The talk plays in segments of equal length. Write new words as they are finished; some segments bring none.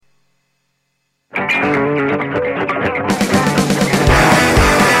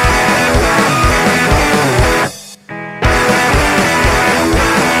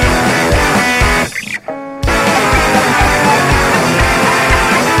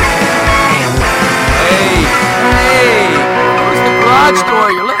garage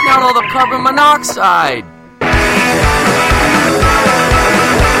door. You're letting out all the carbon monoxide.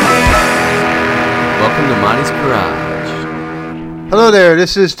 Welcome to Mottey's Garage. Hello there,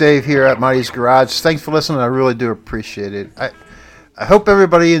 this is Dave here at Mottey's Garage. Thanks for listening, I really do appreciate it. I hope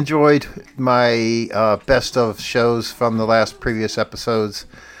everybody enjoyed my best of shows from the last previous episodes.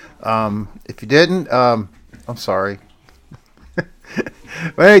 If you didn't, I'm sorry.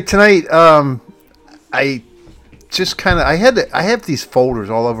 But hey, tonight, I have these folders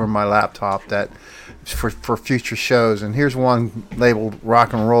all over my laptop that for future shows, and here's one labeled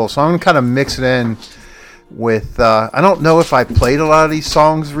rock and roll. So I'm gonna kind of mix it in with. I don't know if I played a lot of these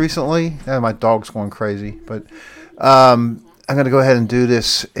songs recently. My dog's going crazy, but I'm gonna go ahead and do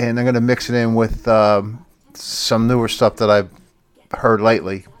this, and I'm gonna mix it in with some newer stuff that I've heard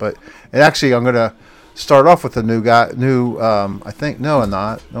lately. And actually, I'm gonna start off with a new guy. I think no, I'm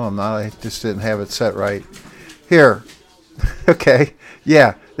not. I just didn't have it set right. Here, okay,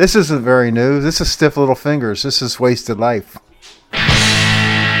 yeah. This isn't very new. This is Stiff Little Fingers. This is Wasted Life.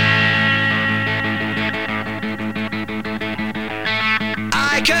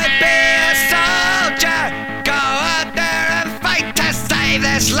 I could be a soldier, go out there and fight to save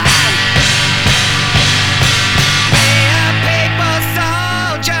this land. Be a people's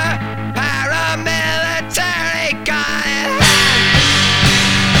soldier, paramilitary gun in hand.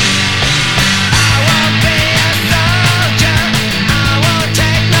 I won't be a soldier, I won't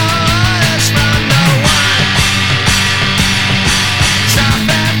take no orders from no one. Stop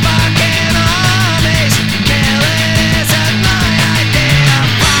their fucking armies, killing isn't my idea of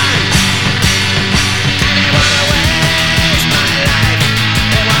fun.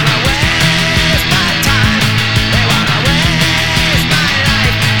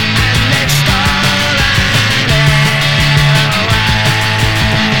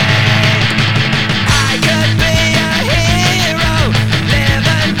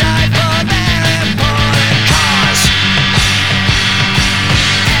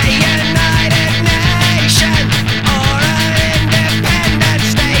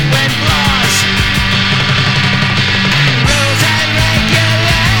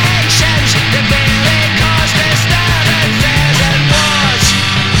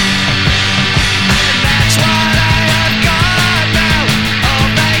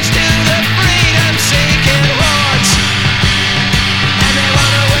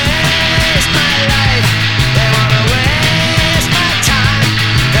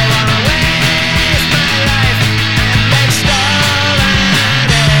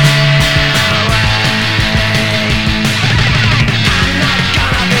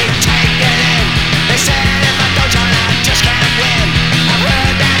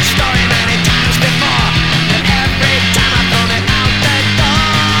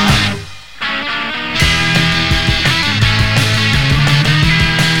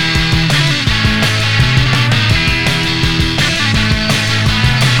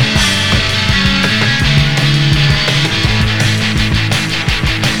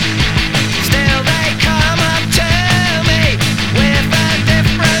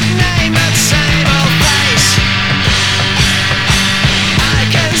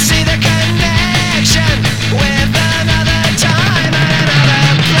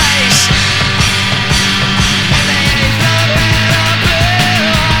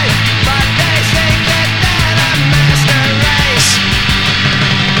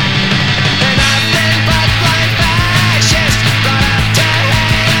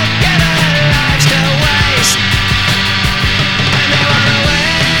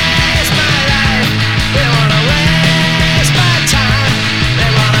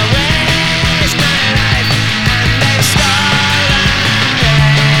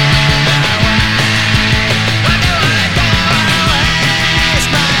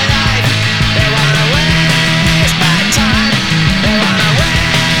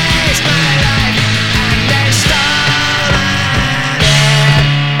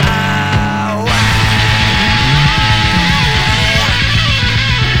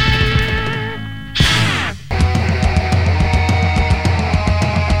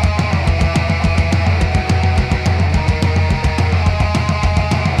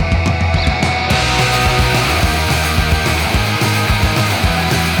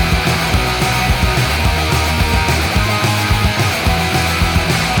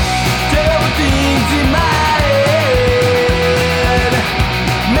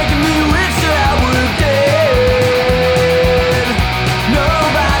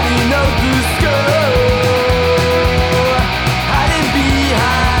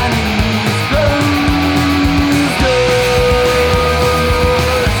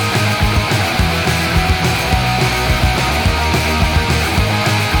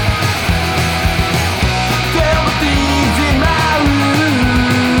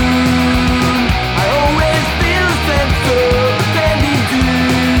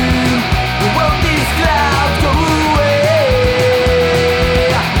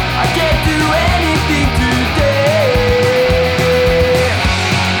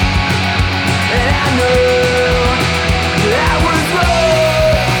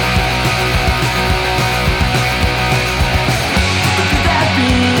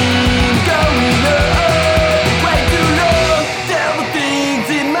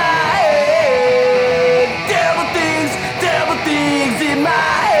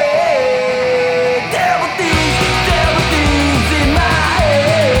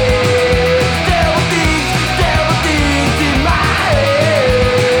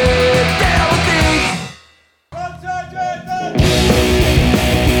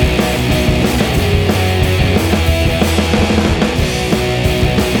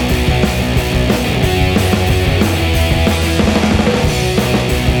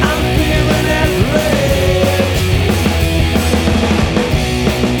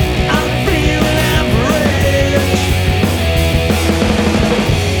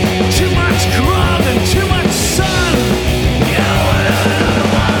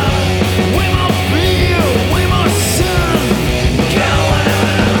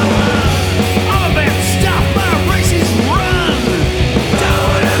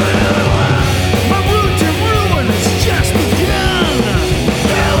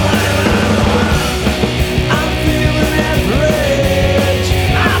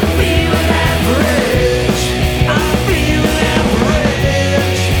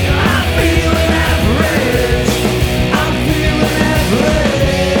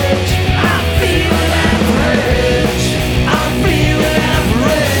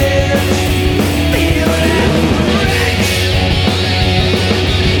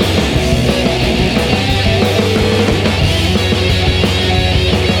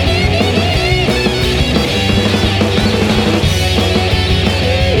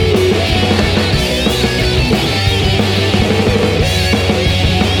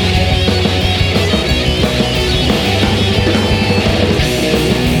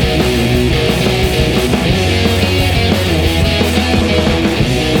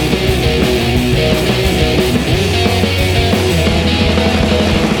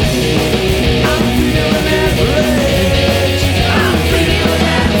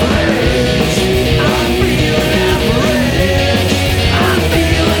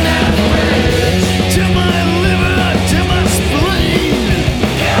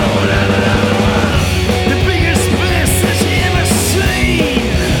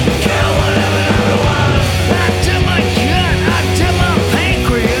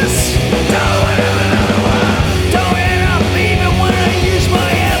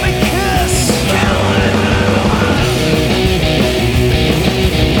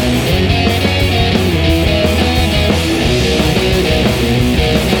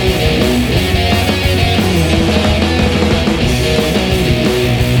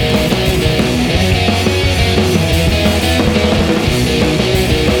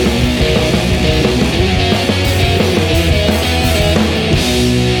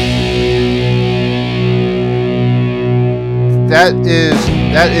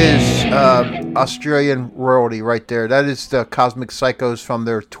 That is Australian royalty right there. That is the Cosmic Psychos from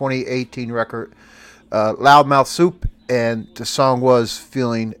their 2018 record, Loudmouth Soup, and the song was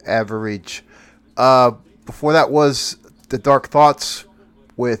Feeling Average. Before that was the Dark Thoughts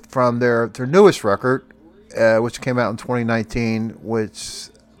from their newest record, which came out in 2019. Which,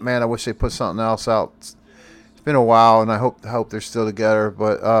 man, I wish they put something else out. It's been a while, and I hope they're still together.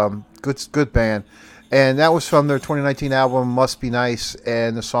 But good band. And that was from their 2019 album, Must Be Nice,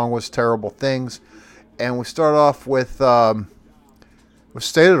 and the song was Terrible Things. And we start off with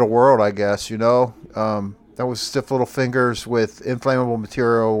State of the World, I guess, you know. That was Stiff Little Fingers with Inflammable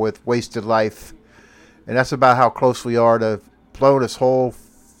Material with Wasted Life. And that's about how close we are to blow this whole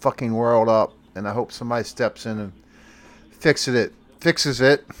fucking world up. And I hope somebody steps in and fixes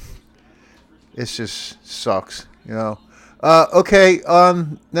it. It just sucks, you know. Okay,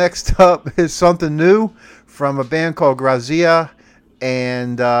 next up is something new from a band called Gtazia,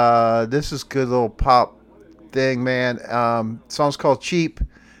 and this is good little pop thing, man. Song's called Cheap,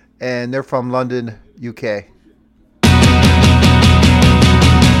 and they're from London, UK.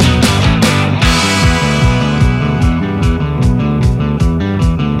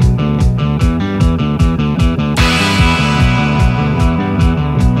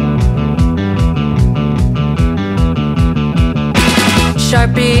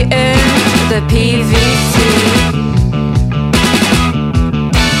 Sharpie in the PVC,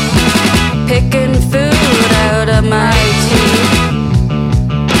 picking food out of my teeth,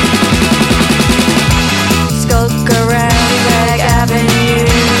 skulk around Legg Avenue,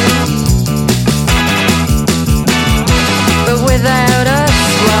 but without us,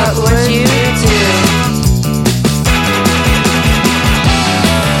 what would you do?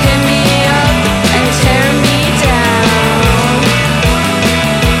 Hit me up and tear me down.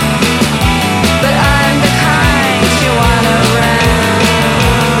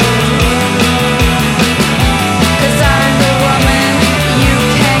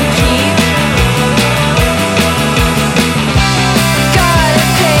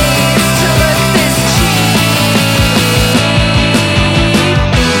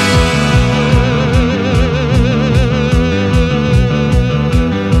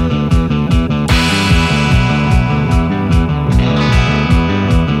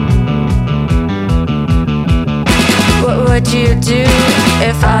 What would you do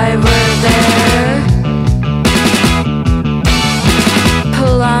if I were there?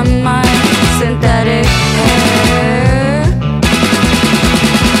 Pull on my synthetic hair,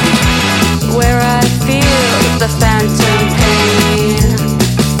 where I feel the phantom pain,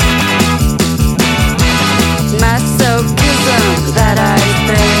 masochism that I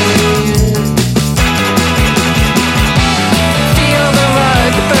feign. Feel the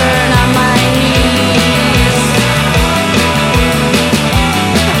rug burn on my knees.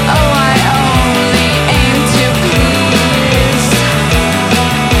 Oh, I only aim to please.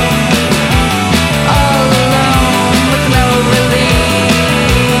 All alone with no release.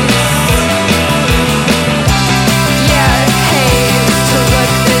 Yeah, it pays to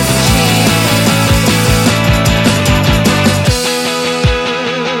look this cheap.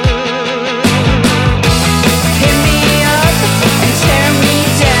 Hit me up and tear me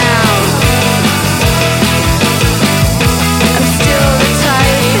down. I'm still the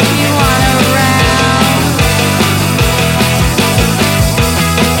type you want around.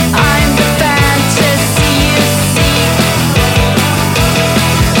 I'm the fantasy you seek.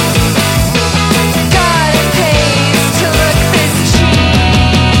 God, it pays to look this cheap.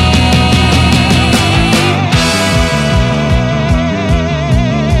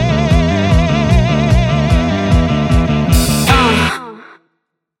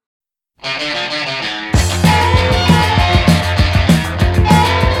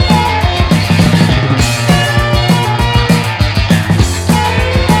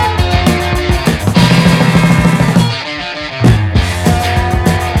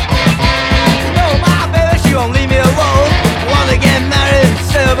 No, my baby, she won't leave me alone. I wanna get married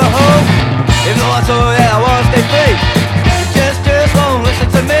instead of a home. Even though I told her that I wanna stay free, just won't listen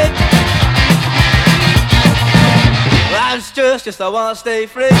to me. Well, I'm just I wanna stay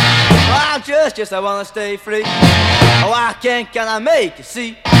free. Well, I'm just I wanna stay free. Oh, why can I make you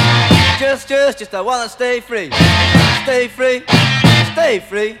see? Just I wanna stay free. Stay free, stay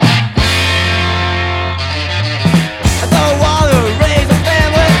free. I don't wanna raise a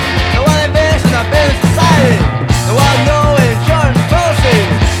family. I wanna invest in a business society. I want no insurance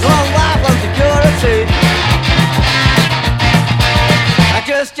proceeds. Long life, long security. I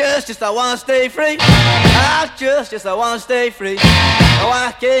just just I wanna stay free. I just I wanna stay free. Oh,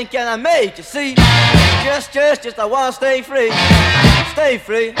 why can I make you see? Just I wanna stay free. Stay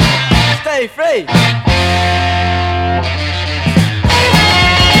free, stay free.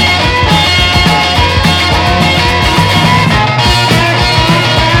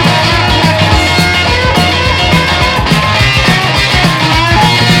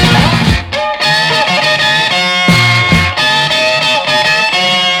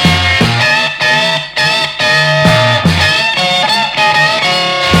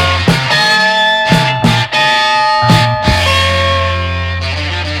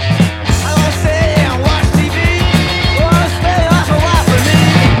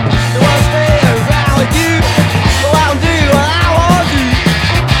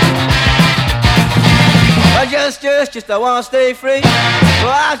 Just I wanna stay free. Well,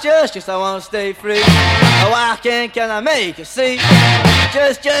 I just I wanna stay free. Oh, why can I make you see?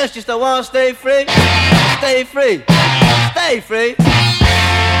 Just I wanna stay free. Stay free, stay free.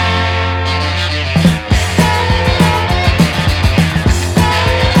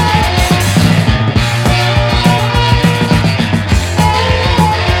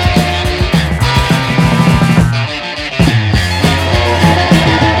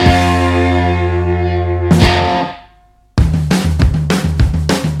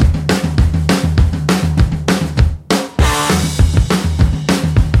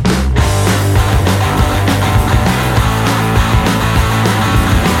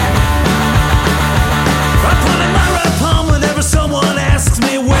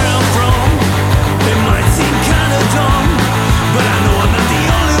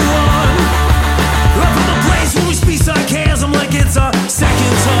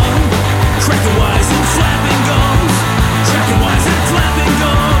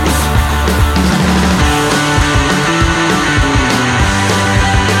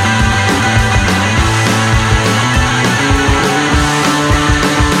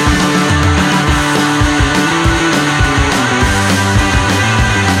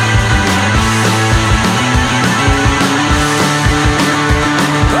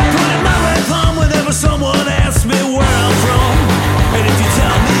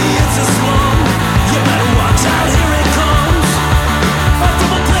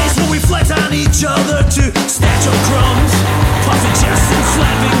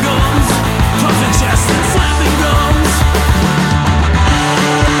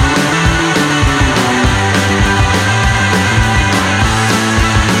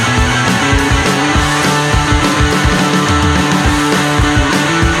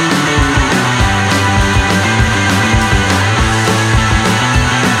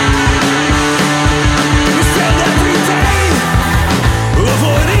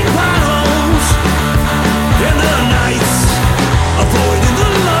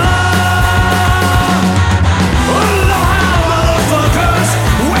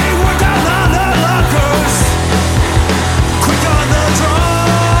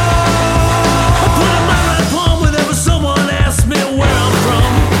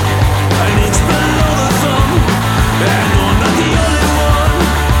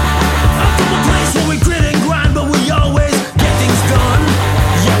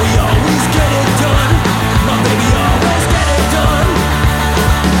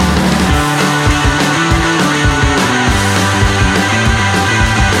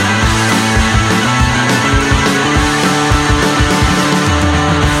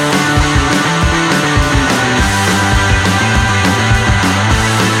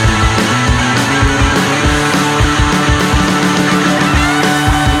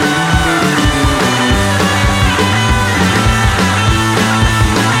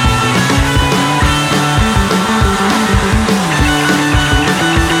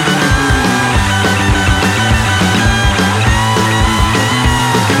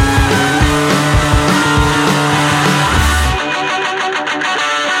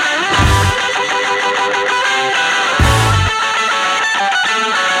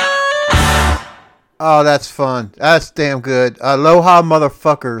 Oh, that's fun. That's damn good. Aloha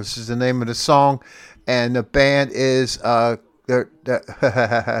Motherfuckers is the name of the song, and the band is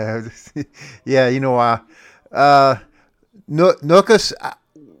yeah, you know why. Norcos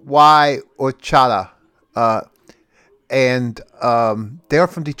y Horchata, and they're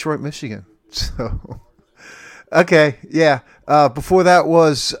from Detroit, Michigan. So okay, yeah. Before that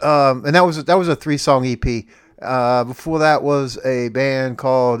was and that was a 3-song EP. Before that was a band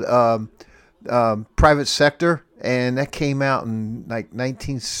called Private Sector, and that came out in like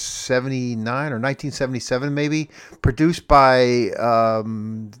 1979 or 1977 maybe, produced by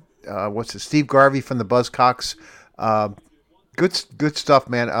Steve Garvey from the Buzzcocks, good stuff,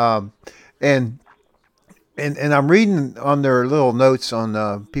 man. And I'm reading on their little notes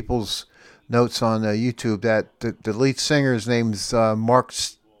on people's notes on YouTube that the lead singer's name's Mark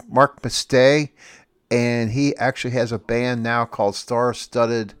Mistay, and he actually has a band now called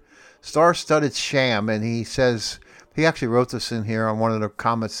Star-Studded Sham, and he says he actually wrote this in here on one of the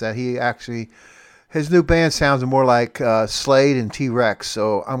comments that he actually his new band sounds more like Slade and T-Rex.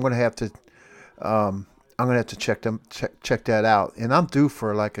 So I'm gonna have to check that out, and I'm due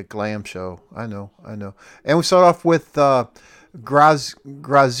for like a glam show. I know. And we start off with Gtazia,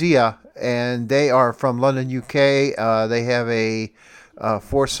 and they are from London, UK. They have a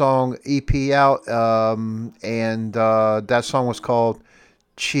 4-song EP out, and that song was called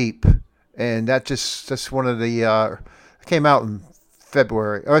Cheap, and that's one of the came out in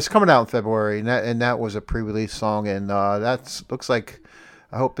February, or it's coming out in February, and that was a pre-release song, and that looks like.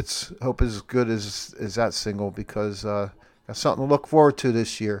 I hope it's as good as that single, because got something to look forward to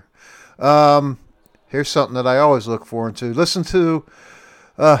this year. Here's something that I always look forward to. Listen to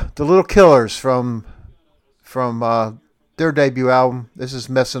the Little Killers from their debut album. This is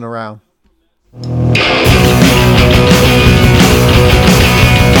Messin' Around.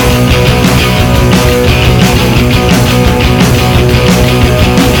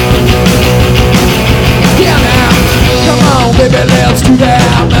 Come on, baby, let's do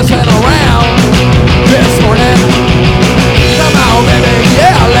that messing around this morning. Come on, baby,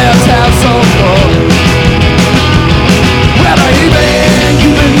 yeah, let's have some fun. Well, even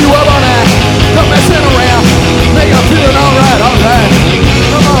you up on that, come messing around, make I'm feeling alright.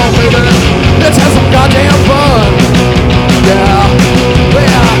 Come on, baby, let's have some goddamn fun. Yeah,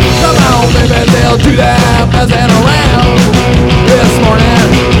 come on, baby, they'll do that messing around.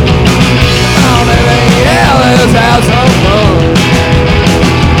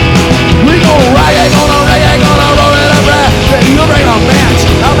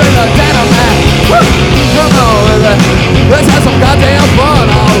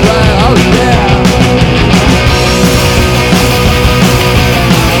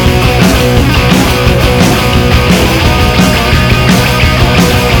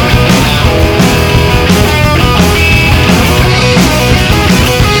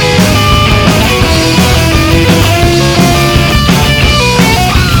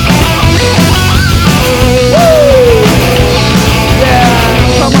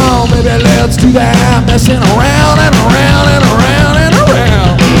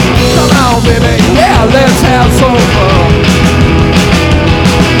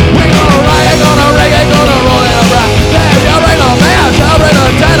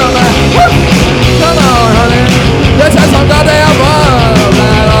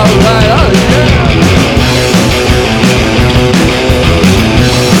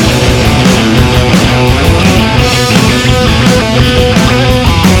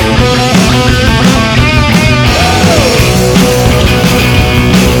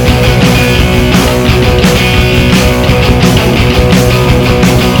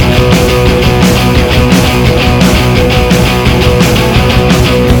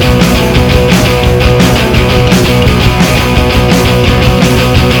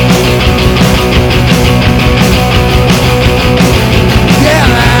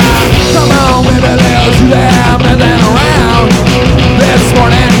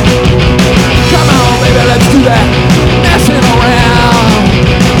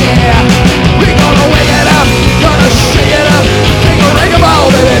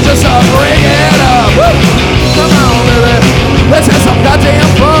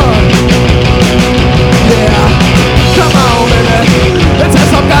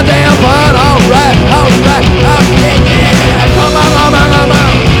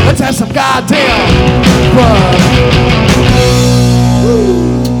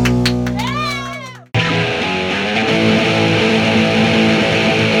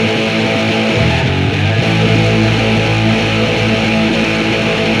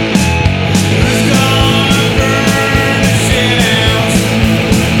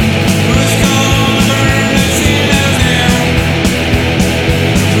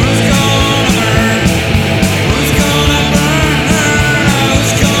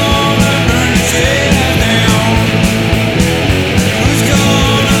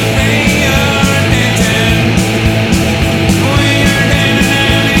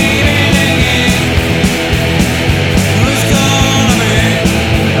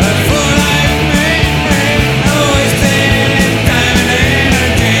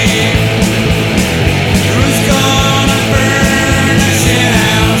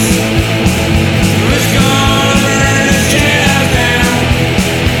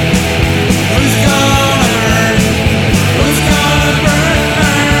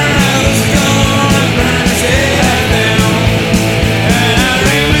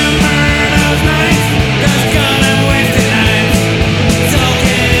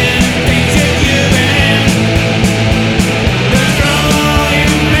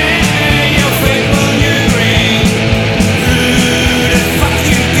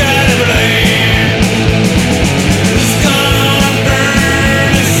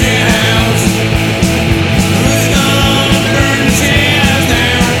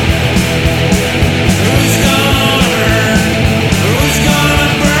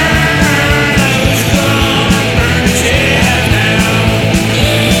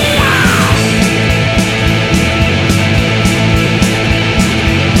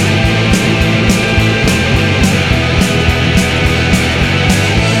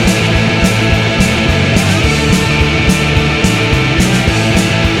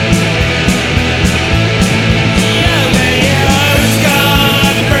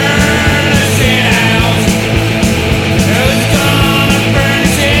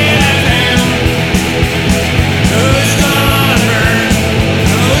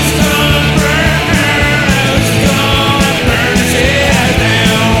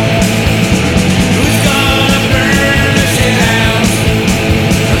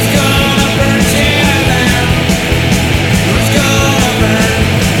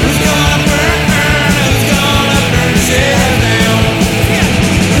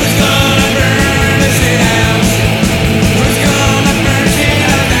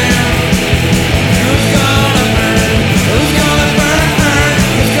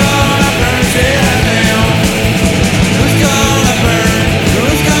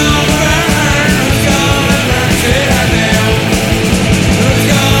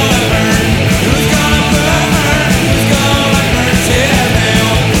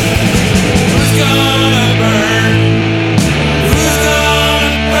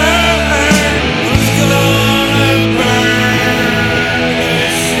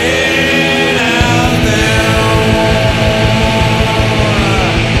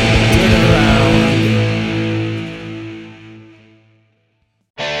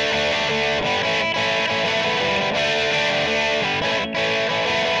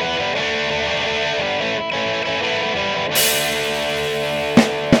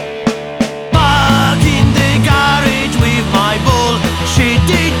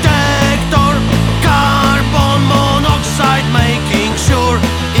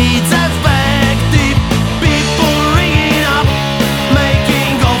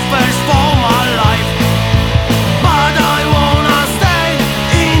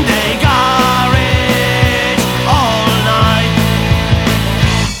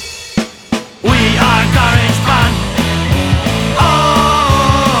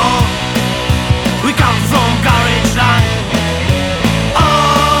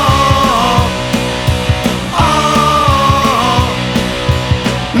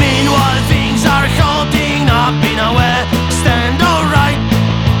 While things are holding up in a West End, alright.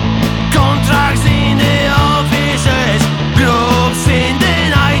 Contracts in the offices, groups in the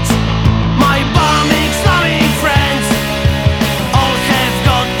night. My bombing, slamming friends all have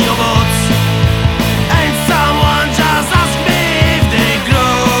got new boots. And someone just asked me if the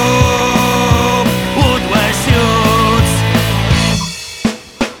group would wear suits.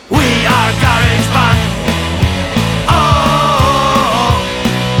 We are garage band. Oh,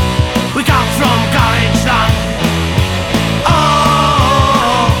 we come from Garageland.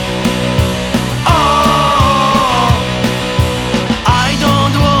 Oh, I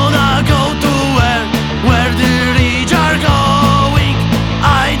don't wanna go to where the rich are going.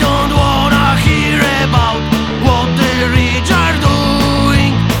 I don't wanna hear about what the rich are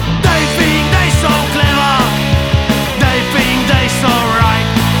doing. They think they so clever, they think they so right,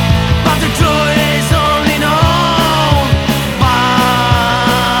 but the truth is only known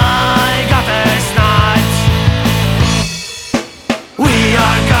by God's nights. We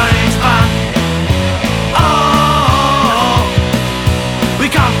are garage band. Oh, we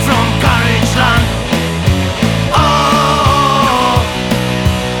come from Garageland. Oh,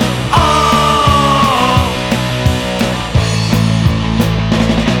 oh.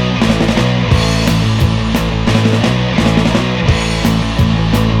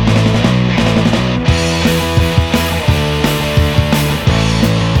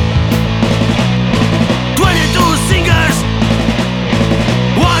 22 singers,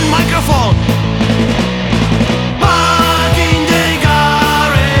 one microphone. Back in the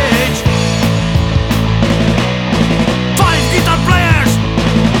garage. 5 guitar players,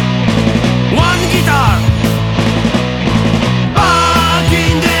 one guitar. Back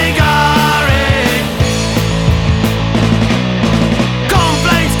in the garage.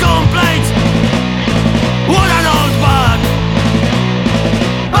 Complaints, complaints. What an old bug.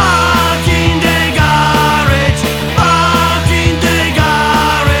 Back in the garage. Back in the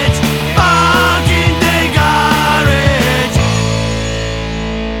garage. Back in the garage.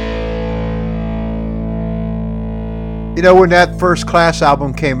 You know, when that First Class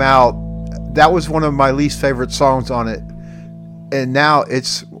album came out, that was one of my least favorite songs on it. And now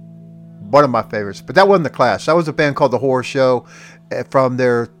it's one of my favorites. But that wasn't the Clash. That was a band called the Horrowshow from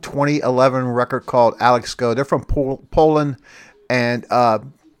their 2011 record called Alex Go. They're from Poland and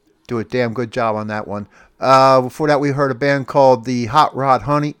do a damn good job on that one. Before that, we heard a band called the Hot Rod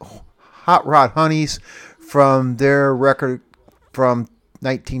Honeys from their record from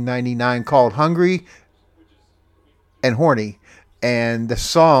 1999 called Hungry and Horny, and the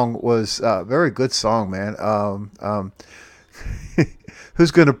song was a very good song, man.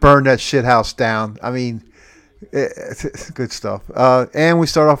 Who's gonna burn that shithouse down? I mean, it's good stuff. And we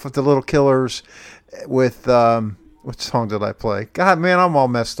start off with the Little Killers with what song did I play? God, man, I'm all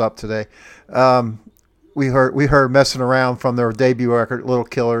messed up today. We heard Messing Around from their debut record, Little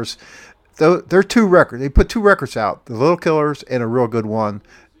Killers. They're 2 records. They put 2 records out, the Little Killers and a real good one,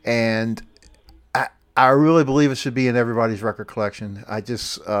 and I really believe it should be in everybody's record collection. I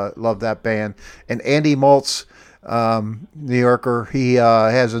just love that band. And Andy Maltz, New Yorker, he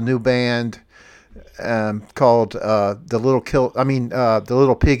has a new band called the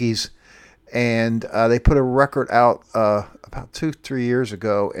Little Piggies, and they put a record out about 2-3 years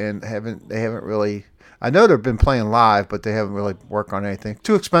ago, and they haven't really. I know they've been playing live, but they haven't really worked on anything.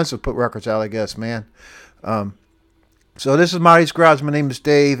 Too expensive to put records out, I guess, man. So this is Mottey's Garage. My name is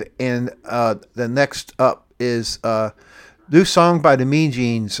Dave, and the next up is new song by the Mean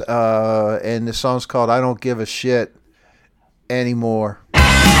Jeans, and the song's called I Don't Give a Shit Anymore.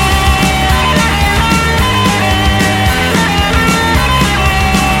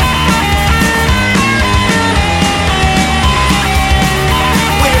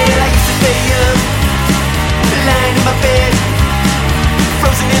 Lying in my bed,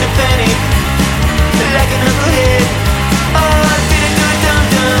 frozen in a panic, like an knucklehead. Oh, I didn't do it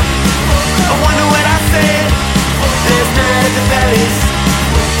dumb. I wonder what I said last night at the palace.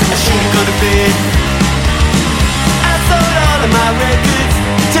 I should've gone to bed. I sold all of my records.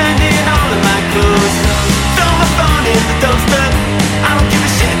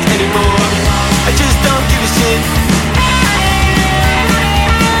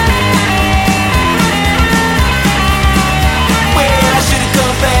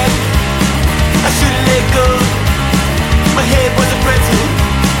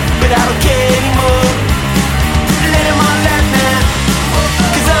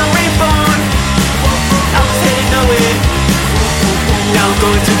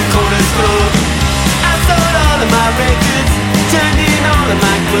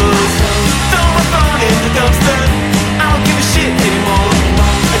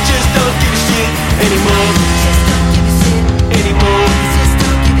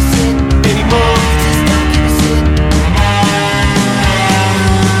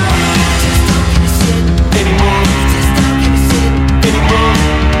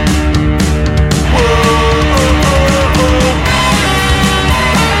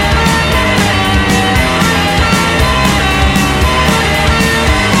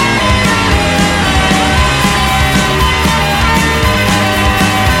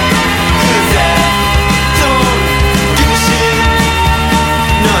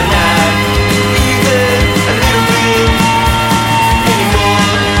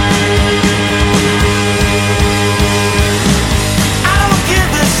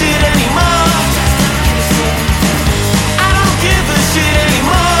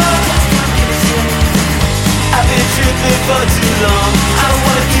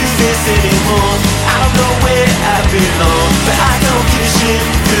 this anymore. I don't know where I belong, but I don't give a shit,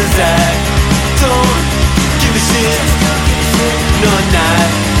 'cause I don't give a shit. No, not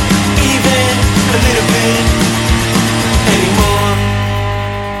even a little bit anymore.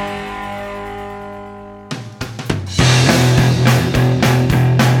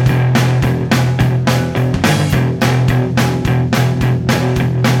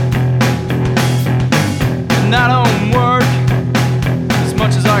 And I don't work as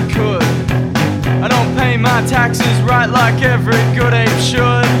much as I could. I don't pay my taxes right like every good ape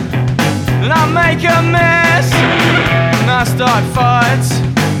should. And I make a mess and I start fights.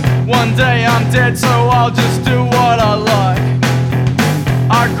 One day I'm dead, so I'll just do what I like.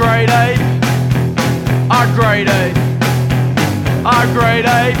 I grade ape, I grade ape, I grade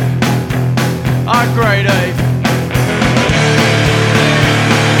ape, I grade ape.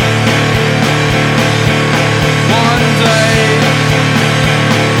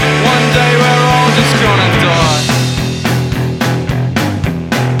 One day we're all just gonna die.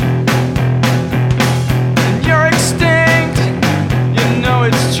 And you're extinct, you know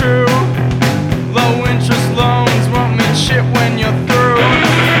it's true. Low interest loans won't mean shit when you're through.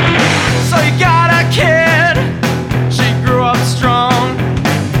 So you got a kid, she grew up strong.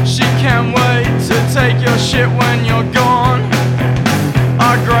 She can't wait to take your shit when you're gone.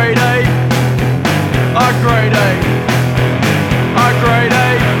 I grade ape, I grade ape, I grade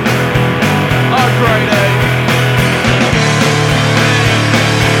ape, I grade ape.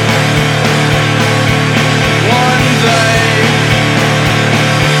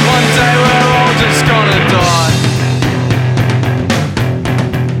 One day we're all just gonna die.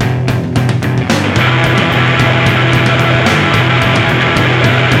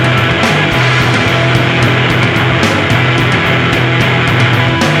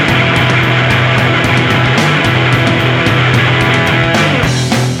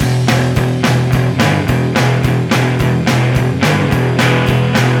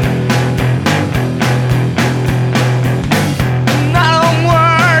 And I don't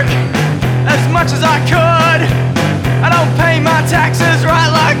work as much as I could. I don't pay my taxes right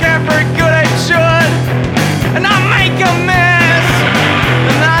like every good ape should. And I make a mess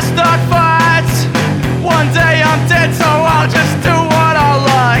and I start fights. One day I'm dead, so I'll just do what I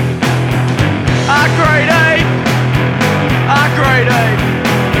like. I grade ape, I grade ape,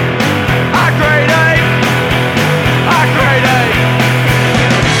 I grade ape, I grade ape.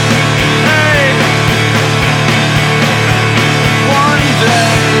 Hey.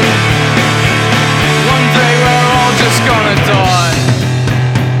 One day we're all just gonna die.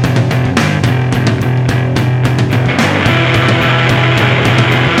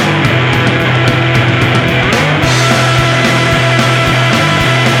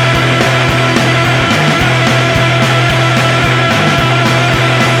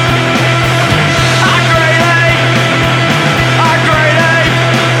 I grade ape, I grade ape,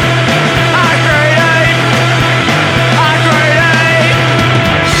 I grade ape, I grade ape.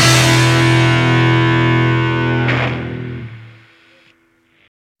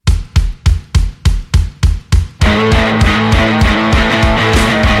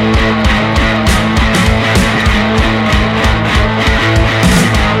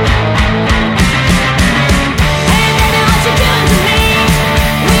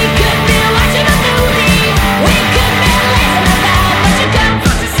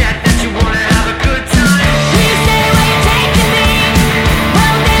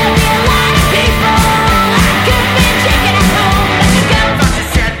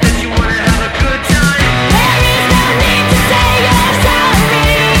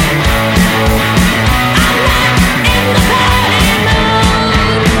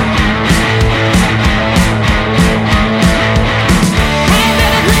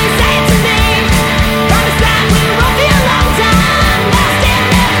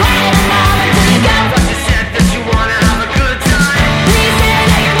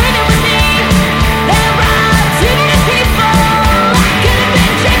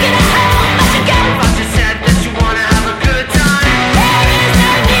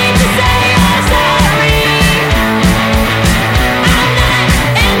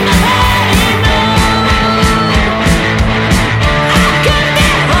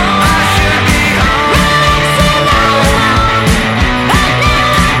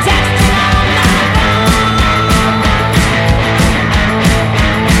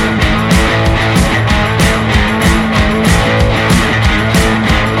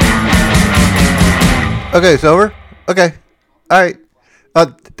 Okay, it's over? Okay. All right.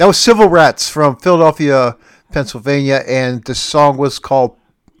 That was Civil Rats from Philadelphia, Pennsylvania, and the song was called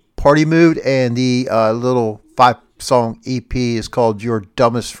Party Mood, and the little song EP is called Your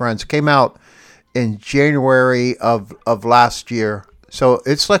Dumbest Friends. It came out in January of last year. So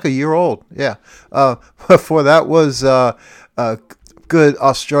it's like a year old. Yeah. Before that was a good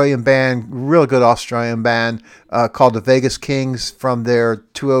Australian band, real good Australian band called the Vegas Kings from their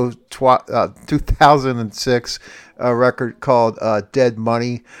 2006 record called Dead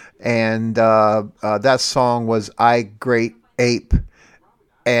Money. And that song was I Great Ape.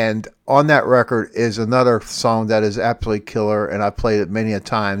 And on that record is another song that is absolutely killer, and I played it many a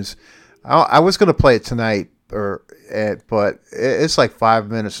times. I was going to play it tonight, but it's like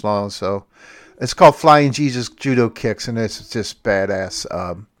 5 minutes long. So it's called Flying Jesus Judo Kicks, and it's just badass.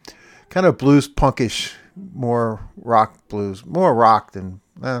 Kind of blues punkish, more rock blues, more rock than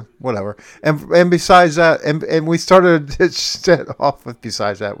whatever. And besides that, and we started it set off with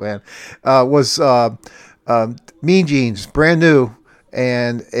besides that, man, was Mean Jeans, brand new.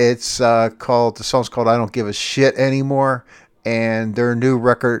 And it's the song's called I Don't Give a Shit Anymore. And their new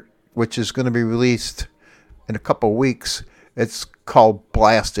record, which is going to be released in a couple weeks, it's called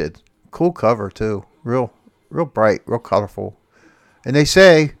Blasted. Cool cover, too. Real bright, real colorful. And they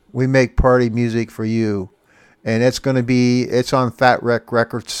say, we make party music for you. And it's on Fat Wreck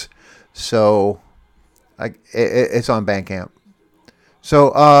Records. So, it's on Bandcamp.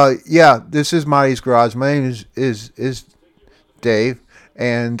 So, this is Mottey's Garage. My name is Dave,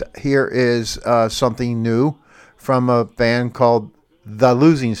 and here is something new from a band called The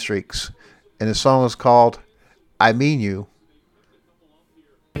Losing Streaks, and the song is called I Mean You.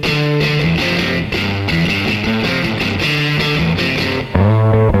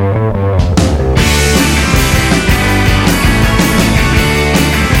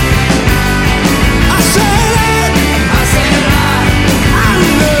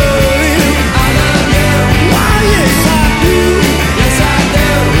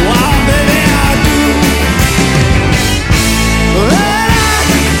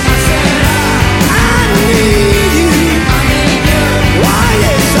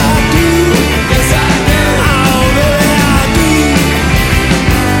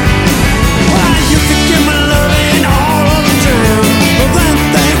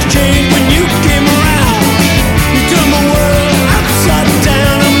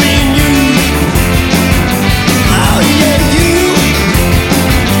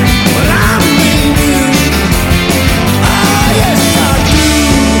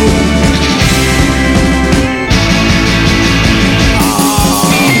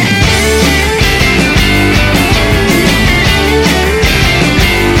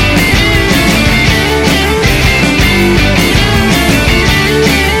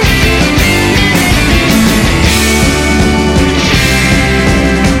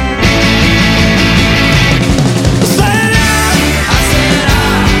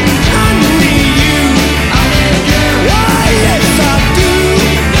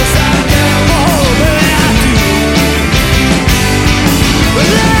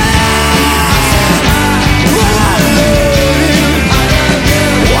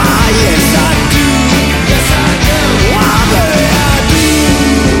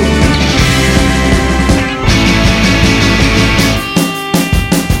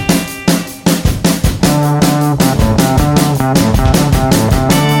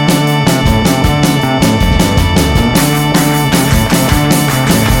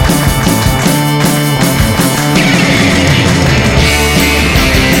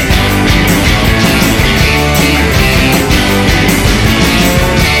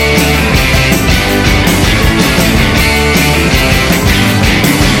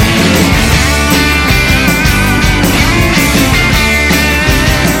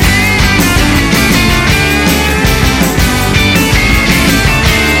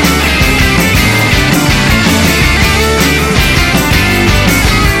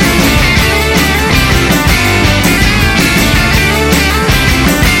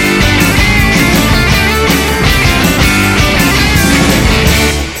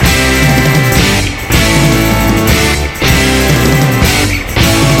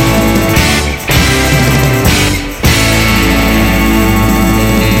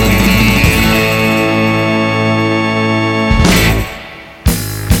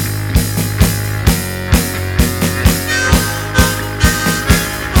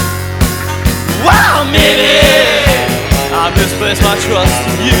 misplaced my trust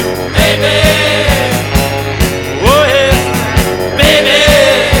in you, baby. Oh yes, baby.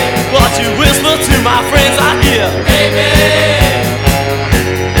 What you whisper to my friends I hear, baby.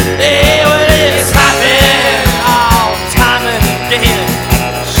 Hey, well it's happening all time and again.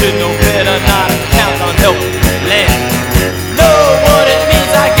 Should know better not to count on helping land. Know what it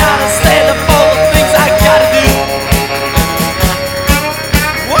means, I gotta stand up for the things I gotta do.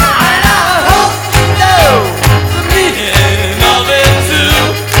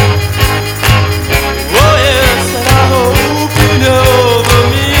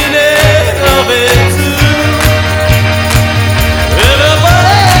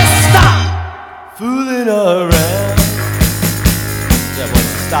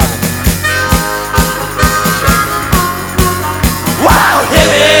 job. Wow,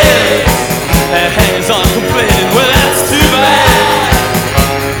 heavy! And hands on complaining, well that's too bad.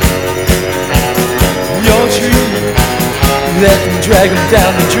 Your dream, let them drag them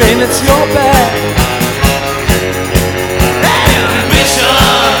down the drain, it's your bad. Ambition,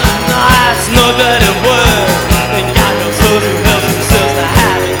 that's no dirty word. They got no souls who help themselves to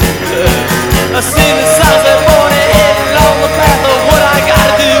have it good. I see the sounds that morning heading along the path of what I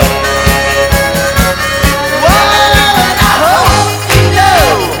gotta do.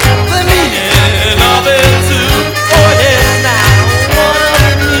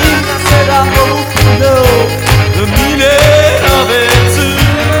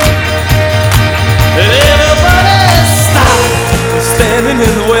 Standing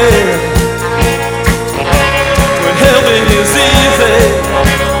in the way when helping is easy,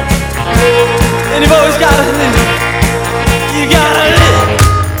 and you've always gotta live. You gotta live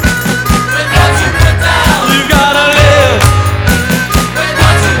with what you put down. You gotta live with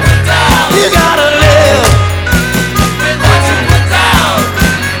what you put down. You gotta live with what you put down.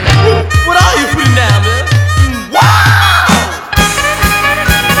 What are you putting down, man? Wow!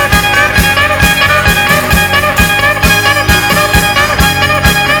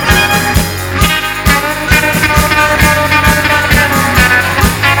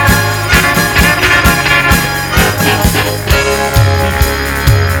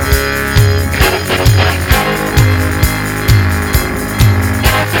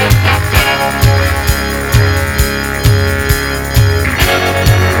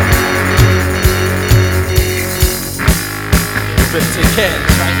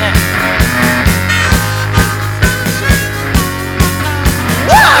 Right now.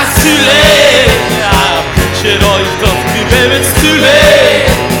 It's too late. I appreciate all you've done for me, baby. It's too late.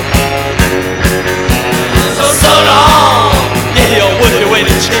 So long. Yeah, you're worth your weight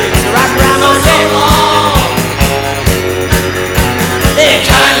in chains. Rock around my neck. Hey,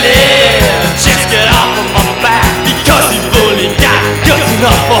 kindly, just get off of my back, because you've only got guts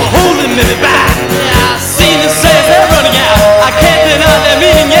enough for holding me back. Yeah, I've seen the sails, they're running out. I can't deny their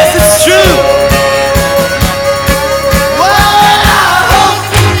meaning, yes, it's true. Well, I hope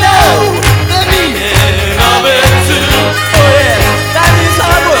you know the meaning of it too. Oh yeah, that is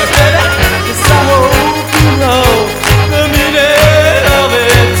hard work, baby. Yes, I hope you know the meaning of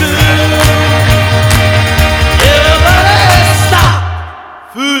it too. Everybody stop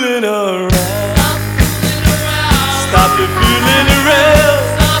fooling around. Stop your fooling around.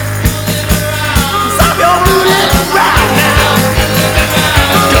 Stop your fooling around now.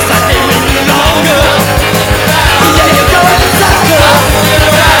 Because I can't wait any longer. Yeah, you're going sucker. Fooling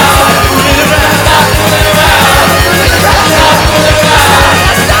around. Fooling around. Stop fooling around. Fooling around. Stop fooling around.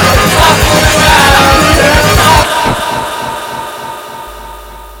 Stop fooling around.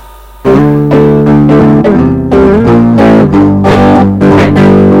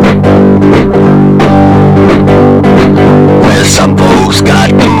 Well, some folks got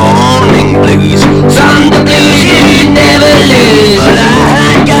the morning blues, some the blues you never lose. But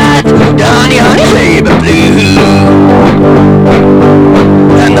I got the honey flavor blue,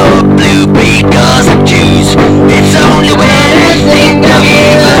 and the blue because of juice. It's only when I think of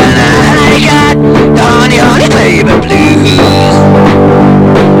you, and I got the honey flavor blues.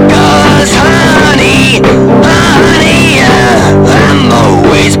 'Cause honey, I'm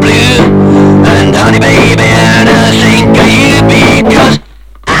always blue. And honey baby, and I think of you because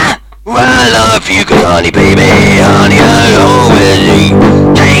I love you. 'Cause honey baby, honey I always do.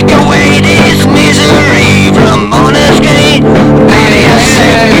 Take away this misery from honest gate, baby I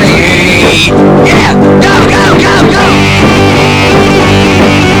set me free. Yeah, go, go, go, go.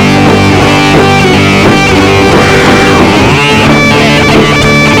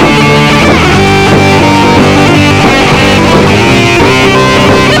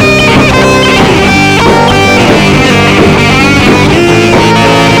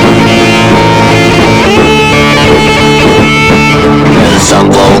 Some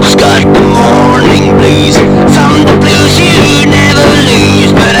folks got the morning blues, some the blues you never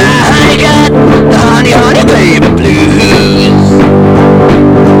lose. But I got the honey baby blues.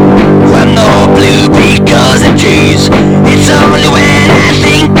 I'm no blue because of juice. It's only when I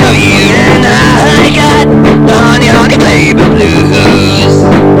think of you, and I got the honey baby blues.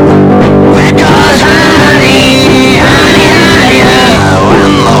 Because honey,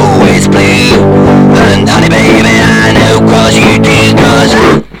 I'm always blue. And honey baby, I know 'cause you do. 'Cause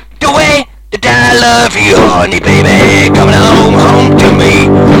the way that I love you, honey baby, coming home to me.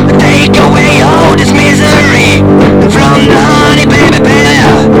 Take away all this misery from the honey baby,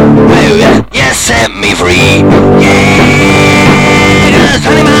 well, yeah, set me free. Yeah, 'cause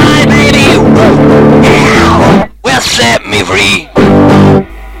honey,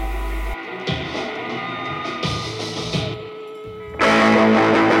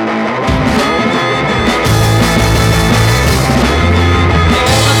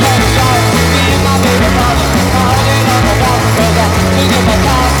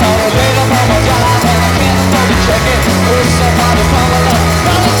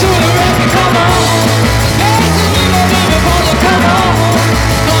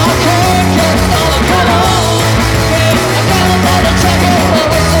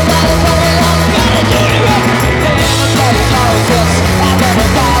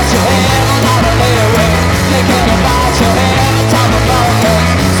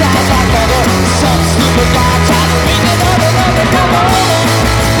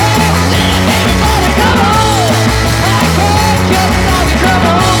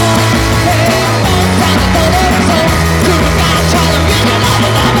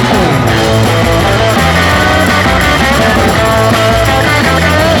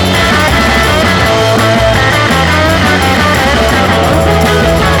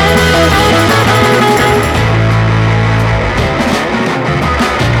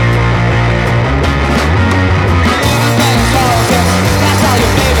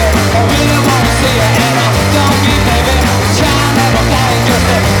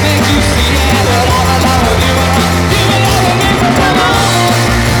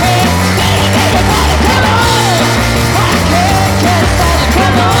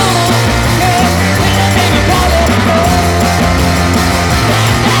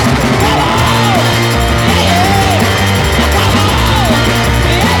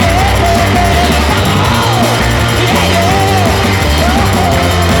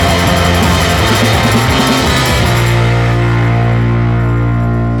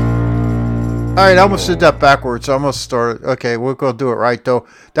 right, I almost did that backwards. I almost started. Okay, we're going to do it right, though.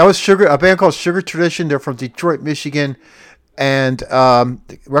 That was a band called Sugar Tradition. They're from Detroit, Michigan. And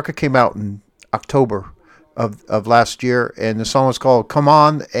the record came out in October of last year. And the song was called Come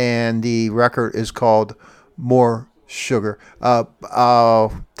On. And the record is called More Sugar.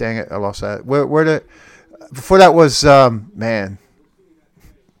 Oh, dang it. I lost that. Before that was, the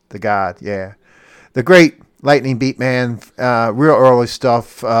God, yeah. The great Lightning Beatman, real early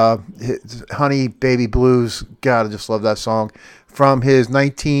stuff. Honey Baby Blues, God, I just love that song. From his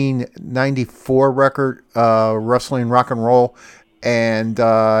 1994 record, Wrestling Rock and Roll, and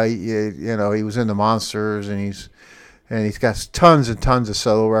he was in the Monsters, and he's got tons and tons of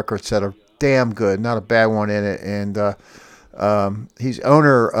solo records that are damn good, not a bad one in it, and he's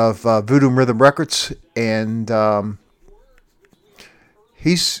owner of Voodoo Rhythm Records, and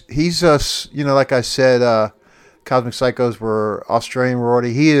he's like I said, Cosmic Psychos were Australian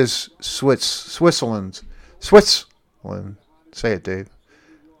royalty. He is Switzerland. Say it, Dave.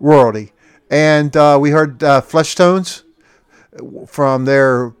 Royalty. And we heard Fleshtones from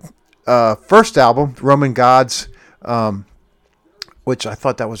their first album, Roman Gods, which I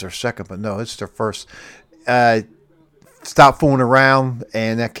thought that was their second, but no, it's their first. Stop Fooling Around,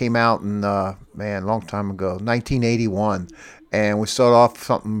 and that came out in, a long time ago, 1981. And we started off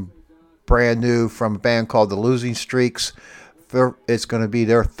something brand new from a band called the Losing Streaks. It's going to be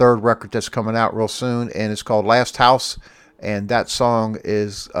their third record that's coming out real soon, and it's called Last House. And that song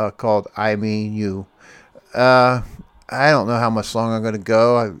is called I Mean You. I don't know how much longer I'm going to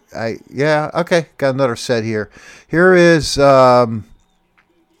go. Okay, got another set here. Here is this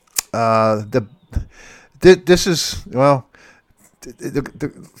is a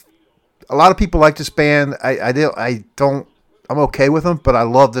lot of people like this band. I'm okay with them, but I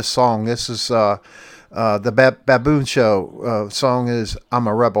love this song. This is the Babppn Show. Song is I'm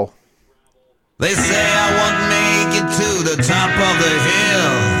a Rebel. They say I won't make it to the top of the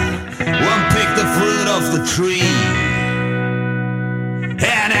hill, won't pick the fruit off the tree,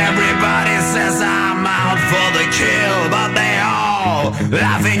 and everybody says I'm out for the kill, but they all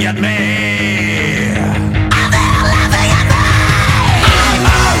laughing at me. And they're laughing at me. I'm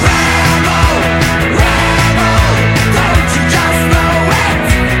a rebel, rebel, don't you just know it?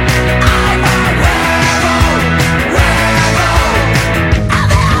 I'm a rebel, rebel, and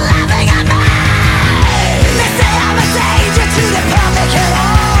they're laughing at me. They say I'm a danger to the public at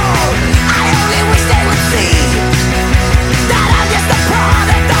all. I only wish they would see that I'm just a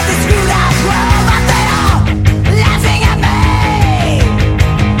product of this screwed out world, but they are laughing at me.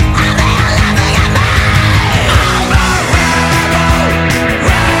 And they are laughing at me. I'm a rebel,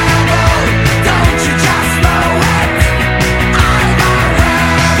 rebel, don't you just know it? I'm a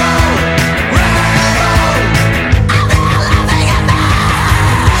rebel, rebel, and they are laughing at me.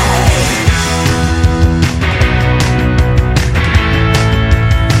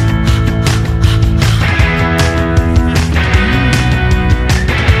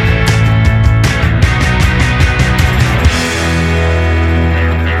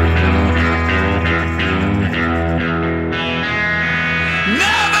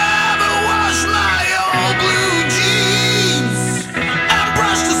 Never ever wash my old blue jeans and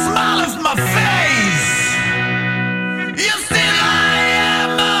brush the smile off my face. Yet still I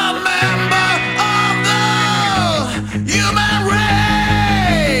am a member of the human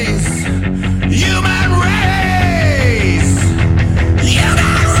race. Human race.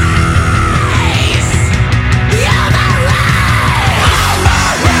 Human race. Human race. I'm a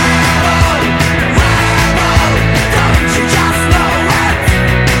rebel, rebel, don't you just know it?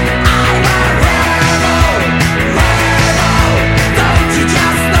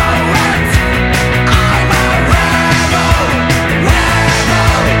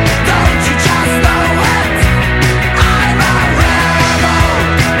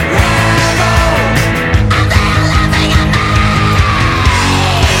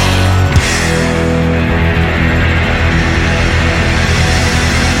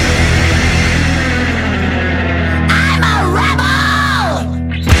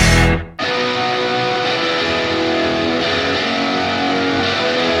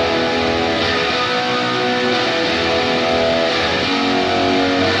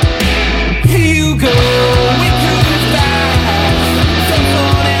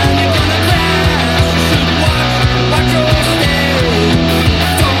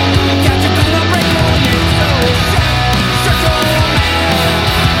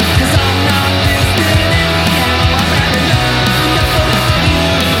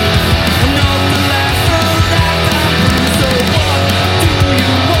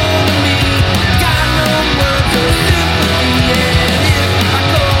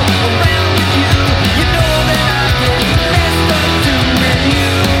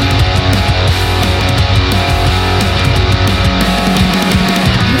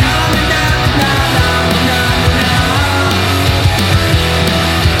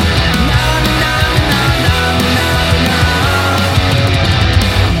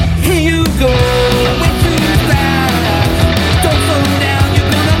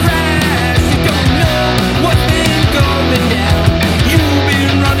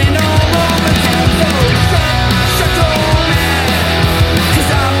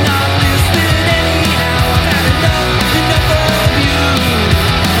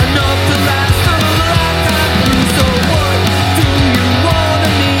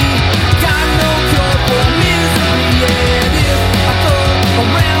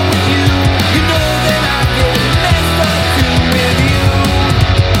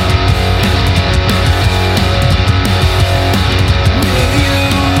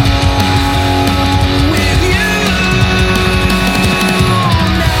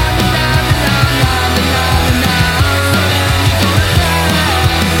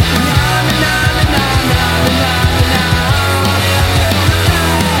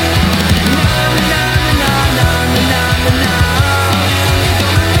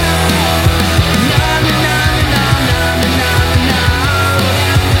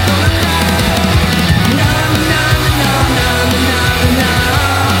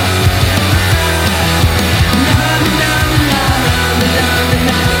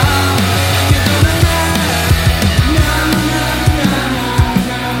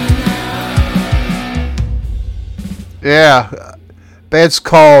 Yeah. Band's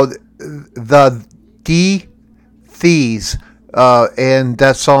called The Thieves. And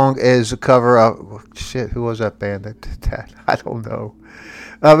that song is a cover of... Shit, who was that band that did that? I don't know.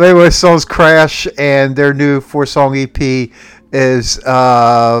 Anyway, the song's Crash, and their new 4-song EP is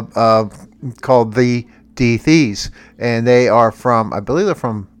called The Thieves. And they are from... I believe they're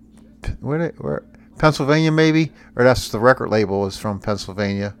from... Where Pennsylvania, maybe? Or that's the record label is from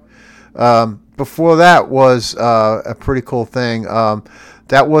Pennsylvania. Before that was a pretty cool thing.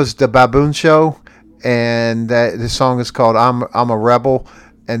 That was the Babppn Show, and the song is called "I'm a Rebel,"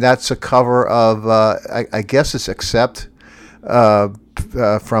 and that's a cover of I guess it's Accept from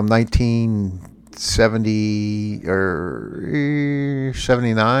 1970 or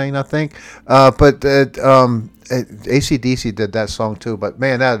 79, I think. But AC/DC did that song too. But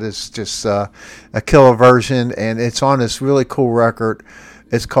man, that is just a killer version, and it's on this really cool record.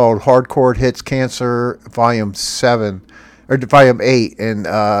 It's called Hardcore Hits Cancer Volume 7 or Volume 8, and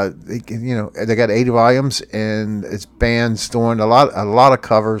they got 80 volumes, and it's bands doing a lot of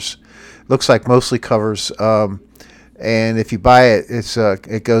covers. Looks like mostly covers, and if you buy it,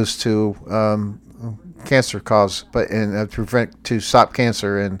 it goes to cancer cause, but to stop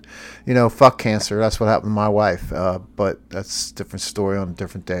cancer, and fuck cancer. That's what happened to my wife, but that's a different story on a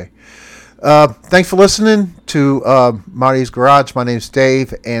different day. Thanks for listening to Mottey's Garage. My name's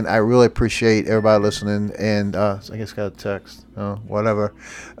Dave, and I really appreciate everybody listening. And I guess got a text. Whatever.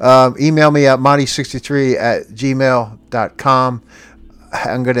 Email me at mottey63@gmail.com.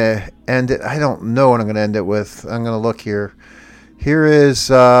 I'm going to end it. I don't know what I'm going to end it with. I'm going to look here. Here is,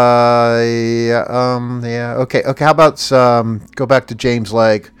 Okay. How about go back to James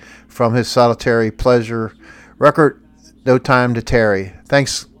Legg from his Solitary Pleasure record, No Time to Tarry.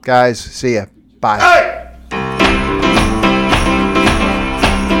 Thanks, guys. See ya. Bye. Hey!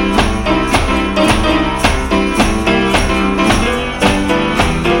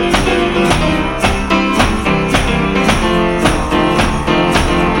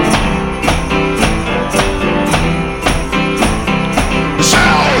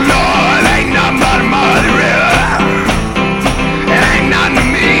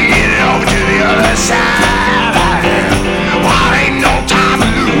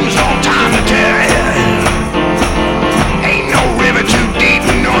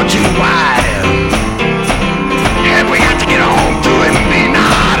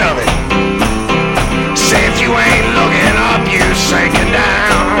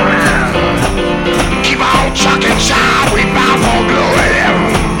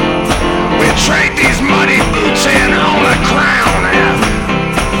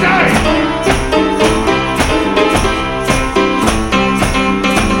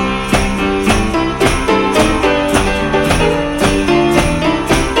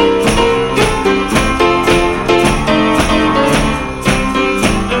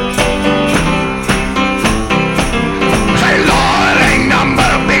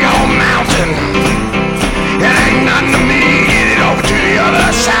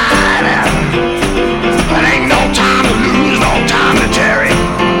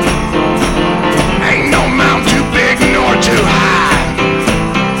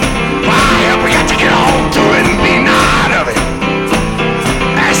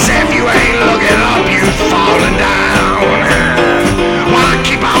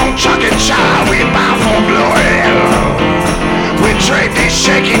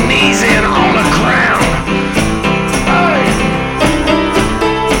 Shaking knees in